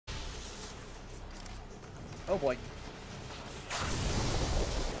Oh boy.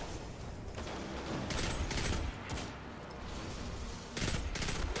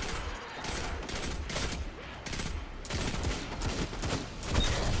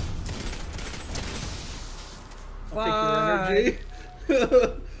 I'll take your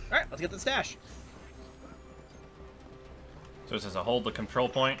energy. Alright, let's get the stash. So this is a hold the control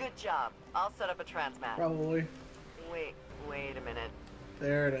point. Good job. I'll set up a transmat. Probably. Wait a minute.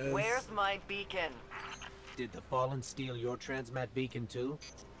 There it is. Where's my beacon? Did the Fallen steal your transmat beacon too?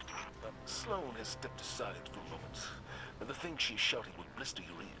 Sloane has stepped aside for a moment, and the thing she's shouting would blister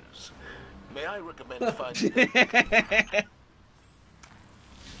your ears. May I recommend finding...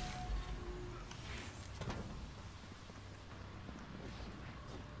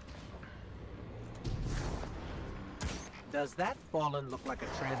 Does that Fallen look like a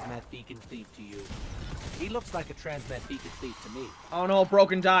transmat beacon thief to you? He looks like a transmat beacon thief to me. Oh no,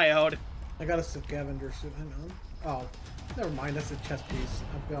 broken diode. I got a scavenger suit. Hang on. Oh, never mind. That's a chest piece.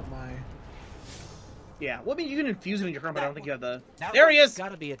 I've got my... Yeah, well, I mean, you can infuse it in your current, but I don't think you have the... That There he is!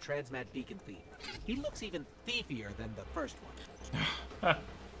 Gotta be a transmat beacon thief. He looks even thiefier than the first one.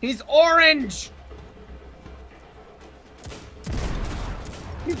 He's orange!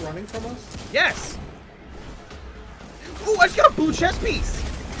 He's running from us? Yes! Ooh, I just got a blue chest piece!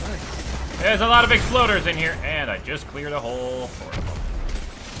 Nice. There's a lot of exploders in here, and I just cleared a whole 4 of them.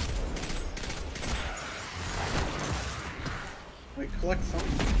 Wait, collect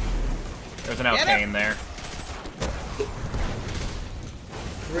something. There's an Alkane there.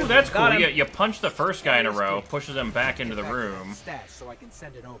 Where Ooh, is that's it? cool. You punch the first guy in a row, pushes him back into the Get back to that room. Stash so I can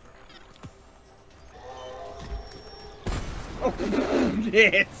send it over. Oh,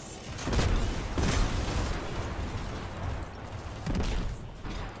 yes!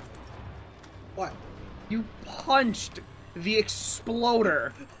 What? You punched the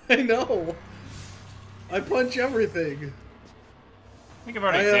exploder. I know. I punch everything. I think I've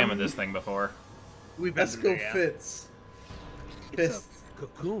already examined this thing before. We've been through Esco there, yeah. fits. It's Fist. a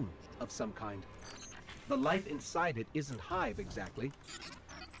cocoon of some kind. The life inside it isn't hive exactly.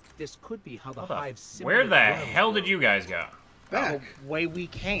 This could be how the hive Where the simulated hell world did you guys go? Back. The way we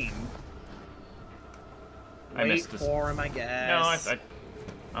came. I Wait missed this. for him, I guess. No,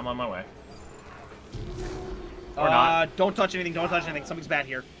 I'm on my way. Or not. Don't touch anything, don't touch anything. Something's bad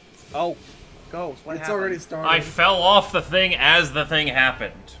here. Oh, Ghost, what It's happened? already started. I fell off the thing as the thing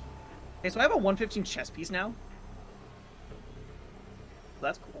happened. Okay, so I have a 115 chest piece now.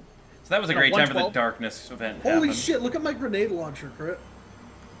 That's cool. So that was a No, great time for the 112. darkness event. Holy happened. shit, look at my grenade launcher, Crit.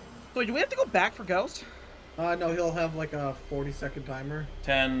 So do we have to go back for Ghost? No, he'll have like a 40-second timer.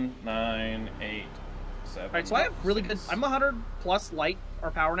 10, 9, 8, 7. Alright, so I have really good... I'm 100 plus light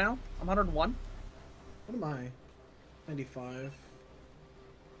or power now. I'm 101. What am I? 95.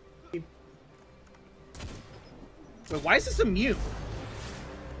 Wait, why is this immune?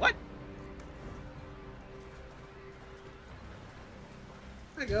 What?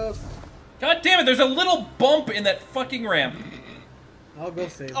 There goes. God damn it, there's a little bump in that fucking ramp. I'll go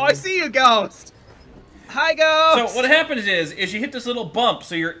save Oh, I see you, Ghost! Hi, Ghost! So what happens is you hit this little bump,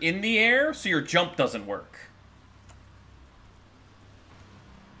 so you're in the air, so your jump doesn't work.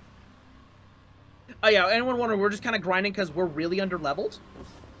 Oh yeah, anyone wondering, we're just kind of grinding because we're really under-leveled.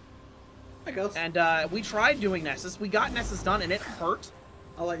 There goes. And we tried doing Nessus. We got Nessus done, and it hurt.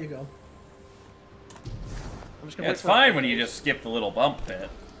 I'll let you go. I'm just gonna Yeah, wait it's for fine when you just skip the little bump bit.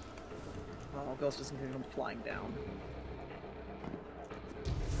 Oh, Ghost isn't going to come flying down.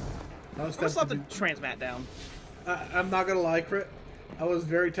 I was I'm gonna slap the tempted transmat down. I'm not gonna lie, Crit. I was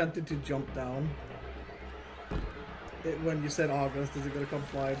very tempted to jump down. When you said August, is it gonna come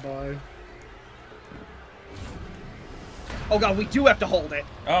flying by? Oh god, we do have to hold it.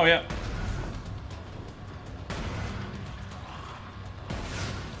 Oh, yeah.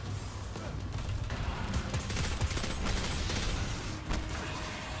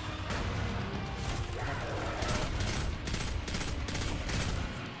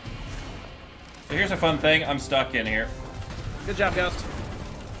 So here's a fun thing. I'm stuck in here. Good job, Ghost. Up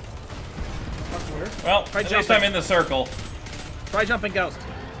where? Well, Try at least jumping. I'm in the circle. Try jumping, Ghost.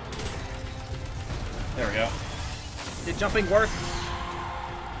 There we go. Did jumping work?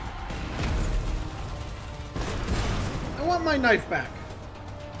 I want my knife back.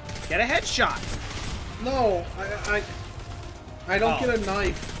 Get a headshot. No, I don't Oh. get a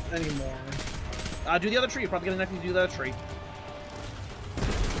knife anymore. Do the other tree. You probably get enough to do the other tree.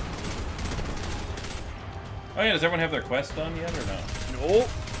 Oh yeah, does everyone have their quest done yet or no? Nope.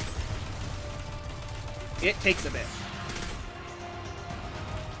 It takes a bit.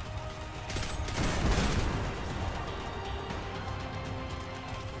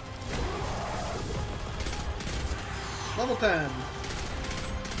 Level 10.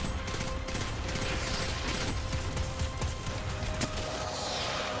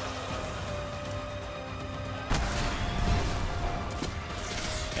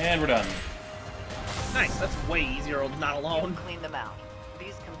 And we're done. Nice. That's way easier not alone. Clean them out.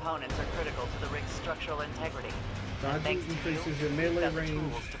 These components are critical to the rig's structural integrity. Dodging Thanks to increases you, your melee you've got the range,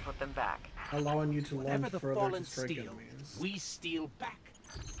 tools to put them back. allowing you to Whatever lunge the further fallen to strike steal, enemies. we steal back.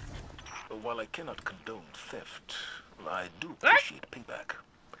 While I cannot condone theft, I do appreciate payback.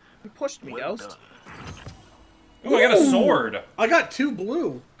 You pushed me, Well Ghost. done. Ooh, I got a sword. I got 2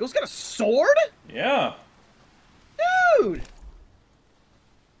 blue. Ghost got a sword? Yeah. Dude!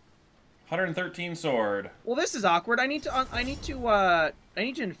 113 sword. Well, this is awkward. I need to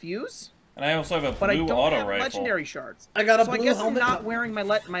infuse, And I also have a but I blue don't auto have rifle. legendary shards. I got a So blue I guess I'm helmet. not wearing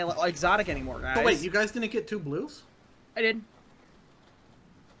my exotic anymore, guys. But wait, you guys didn't get 2 blues? I did.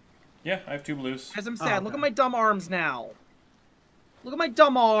 Yeah, I have 2 blues. As I'm sad. okay. Look at my dumb arms now. Look at my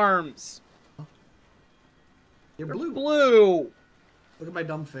dumb arms. You're They're blue. blue. Look at my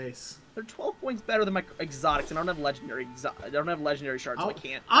dumb face. They're 12 points better than my exotics, and I don't have legendary I don't have legendary shards, so I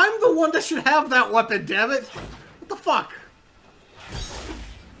can't. I'm the one that should have that weapon, damn it! What the fuck?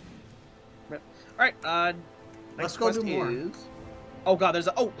 Alright, Let's next go quest do more. is... Oh god, there's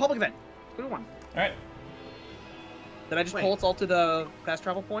a... Oh, public event. Let's go do one. Alright. Did I just Wait. pull us all to the fast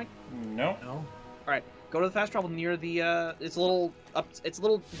travel point? No. No. Alright, go to the fast travel near the, it's a little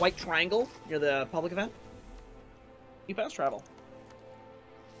white triangle near the public event. You fast travel.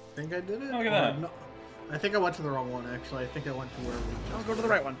 Think I did it? Look at Or that. No. I think I went to the wrong one, actually. I think I went to where we I'll just go to the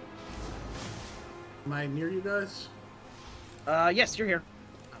were. right one. Am I near you guys? Yes, you're here.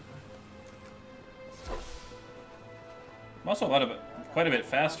 I'm also quite a bit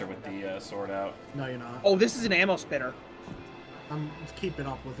faster with the sword out. No, you're not. Oh, this is an ammo spinner. I'm keeping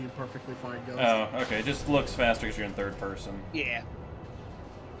up with you perfectly fine, Ghost. Oh, okay. It just looks faster because you're in third person. Yeah.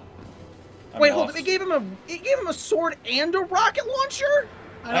 I'm Wait, hold lost. on. It gave him a sword and a rocket launcher?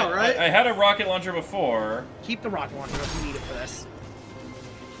 I know, right? I had a rocket launcher before. Keep the rocket launcher if you need it for this.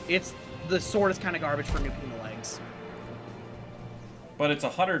 The sword is kind of garbage for new Puma legs. But it's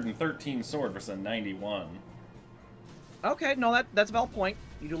 113 sword versus a 91. Okay, no, that's a valid point.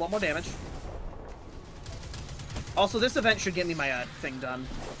 You do a lot more damage. Also, this event should get me my thing done.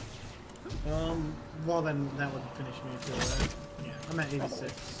 Well then, that would finish me too, right? Yeah, I'm at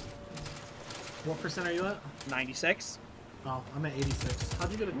 86. What percent are you at? 96. Oh, I'm at 86.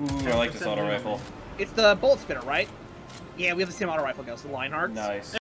 How'd you get a Ooh, I like this 10% auto lead on rifle. me? It's the bullet spinner, right? Yeah, we have the same auto rifle, Ghost, the Lionhearts. Nice.